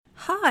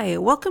Hi,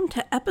 welcome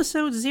to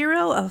episode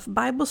 0 of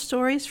Bible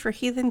Stories for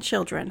Heathen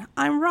Children.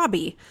 I'm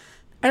Robbie.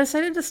 I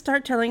decided to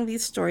start telling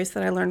these stories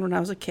that I learned when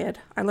I was a kid.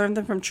 I learned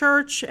them from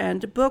church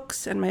and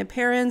books and my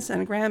parents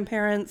and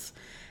grandparents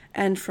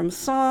and from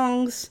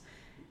songs.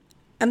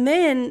 And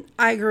then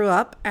I grew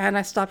up and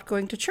I stopped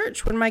going to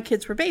church when my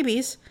kids were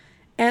babies.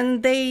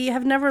 And they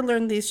have never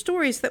learned these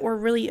stories that were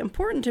really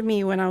important to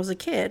me when I was a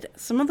kid.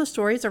 Some of the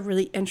stories are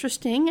really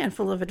interesting and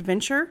full of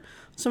adventure.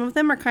 Some of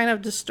them are kind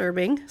of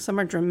disturbing. Some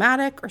are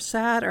dramatic or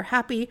sad or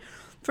happy.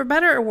 For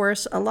better or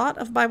worse, a lot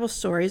of Bible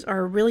stories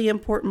are a really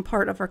important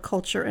part of our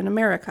culture in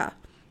America.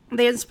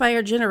 They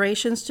inspired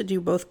generations to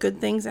do both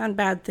good things and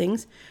bad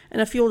things, and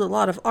have fueled a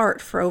lot of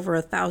art for over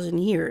 1,000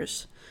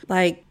 years.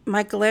 Like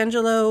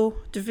Michelangelo,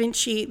 Da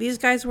Vinci, these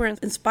guys were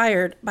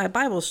inspired by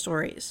Bible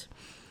stories.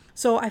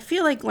 So I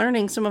feel like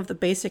learning some of the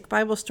basic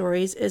Bible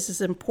stories is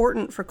as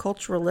important for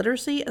cultural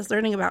literacy as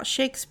learning about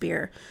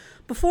Shakespeare.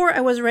 Before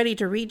I was ready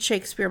to read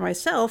Shakespeare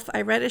myself,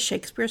 I read a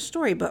Shakespeare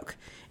storybook.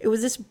 It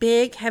was this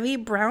big, heavy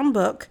brown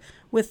book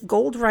with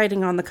gold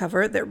writing on the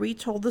cover that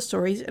retold the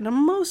stories in a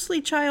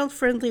mostly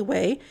child-friendly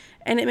way,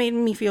 and it made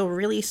me feel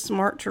really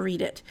smart to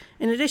read it,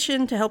 in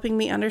addition to helping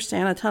me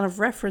understand a ton of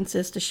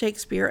references to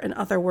Shakespeare and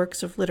other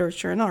works of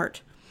literature and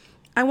art.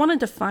 I wanted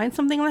to find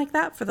something like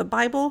that for the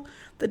Bible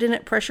that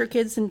didn't pressure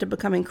kids into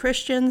becoming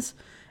Christians,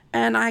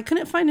 and I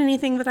couldn't find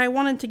anything that I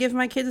wanted to give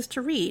my kids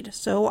to read,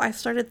 so I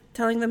started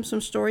telling them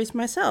some stories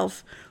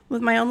myself,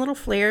 with my own little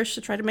flares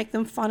to try to make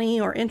them funny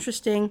or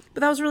interesting,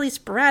 but that was really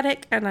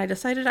sporadic, and I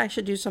decided I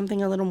should do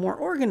something a little more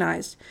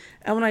organized.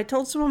 And when I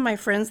told some of my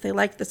friends, they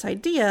liked this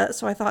idea,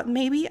 so I thought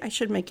maybe I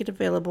should make it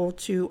available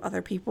to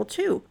other people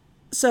too.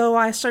 So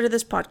I started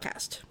this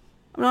podcast.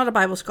 I'm not a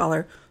Bible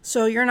scholar,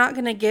 so you're not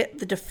going to get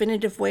the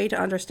definitive way to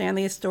understand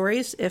these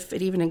stories, if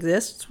it even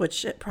exists,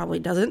 which it probably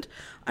doesn't.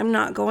 I'm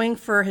not going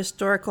for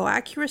historical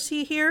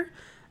accuracy here,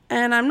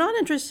 and I'm not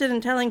interested in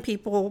telling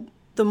people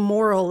the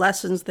moral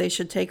lessons they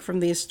should take from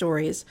these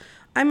stories.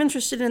 I'm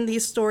interested in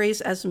these stories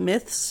as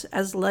myths,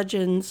 as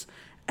legends,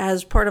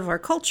 as part of our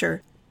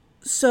culture.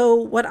 So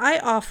what I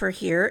offer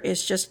here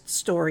is just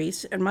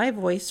stories in my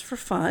voice for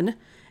fun,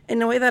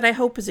 in a way that I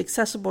hope is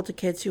accessible to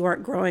kids who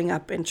aren't growing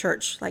up in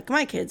church, like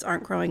my kids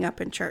aren't growing up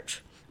in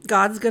church.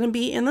 God's going to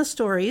be in the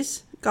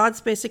stories.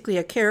 God's basically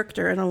a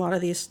character in a lot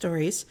of these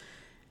stories.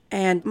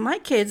 And my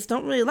kids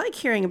don't really like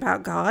hearing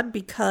about God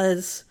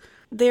because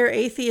they're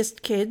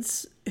atheist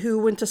kids who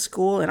went to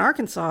school in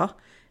Arkansas,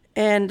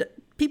 and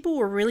people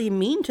were really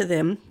mean to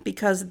them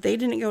because they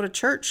didn't go to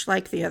church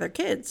like the other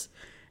kids.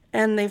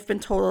 And they've been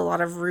told a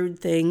lot of rude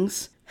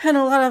things and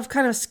a lot of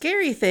kind of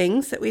scary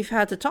things that we've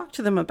had to talk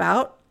to them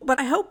about. But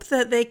I hope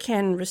that they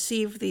can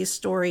receive these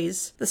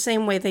stories the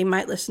same way they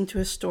might listen to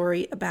a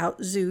story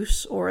about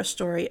Zeus or a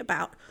story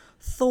about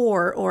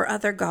Thor or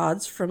other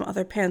gods from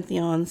other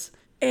pantheons,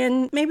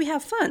 and maybe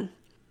have fun.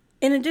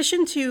 In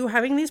addition to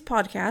having these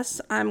podcasts,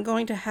 I'm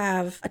going to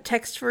have a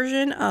text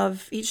version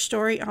of each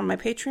story on my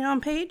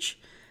Patreon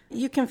page.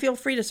 You can feel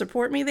free to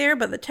support me there,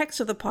 but the text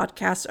of the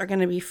podcasts are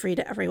going to be free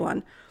to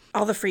everyone.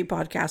 All the free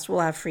podcasts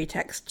will have free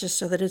text, just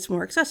so that it's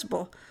more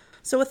accessible.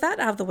 So with that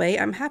out of the way,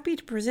 I'm happy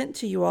to present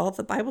to you all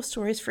the Bible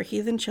Stories for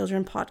Heathen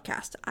Children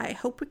podcast. I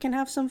hope we can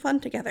have some fun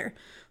together.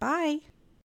 Bye!